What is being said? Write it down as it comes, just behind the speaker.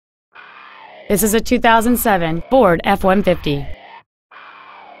This is a 2007 Ford F-150.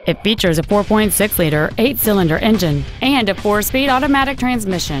 It features a 4.6-liter 8-cylinder engine and a 4-speed automatic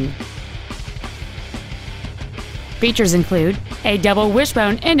transmission. Features include a double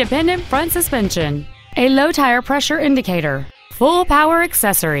wishbone independent front suspension, a low tire pressure indicator, full power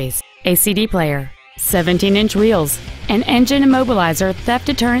accessories, a CD player, 17-inch wheels, an engine immobilizer theft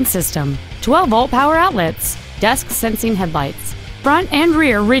deterrent system, 12-volt power outlets, dusk sensing headlights, front and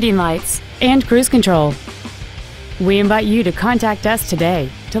rear reading lights, and cruise control. We invite you to contact us today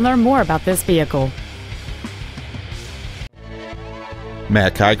to learn more about this vehicle.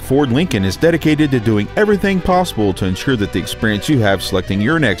 Matt Haik Ford Lincoln is dedicated to doing everything possible to ensure that the experience you have selecting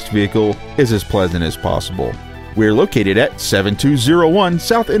your next vehicle is as pleasant as possible. We're located at 7201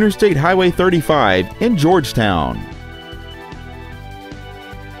 South Interstate Highway 35 in Georgetown.